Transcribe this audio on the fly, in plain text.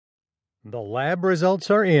The lab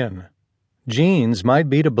results are in. Genes might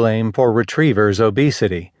be to blame for retrievers'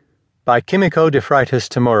 obesity. By Kimiko de Freytas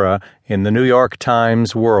Tamura in the New York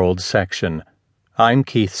Times World section. I'm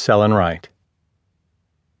Keith Sellen-Wright.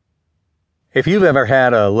 If you've ever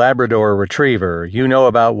had a Labrador retriever, you know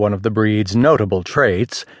about one of the breed's notable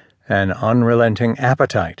traits, an unrelenting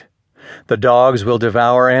appetite. The dogs will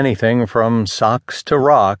devour anything from socks to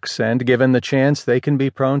rocks, and given the chance, they can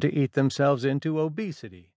be prone to eat themselves into obesity.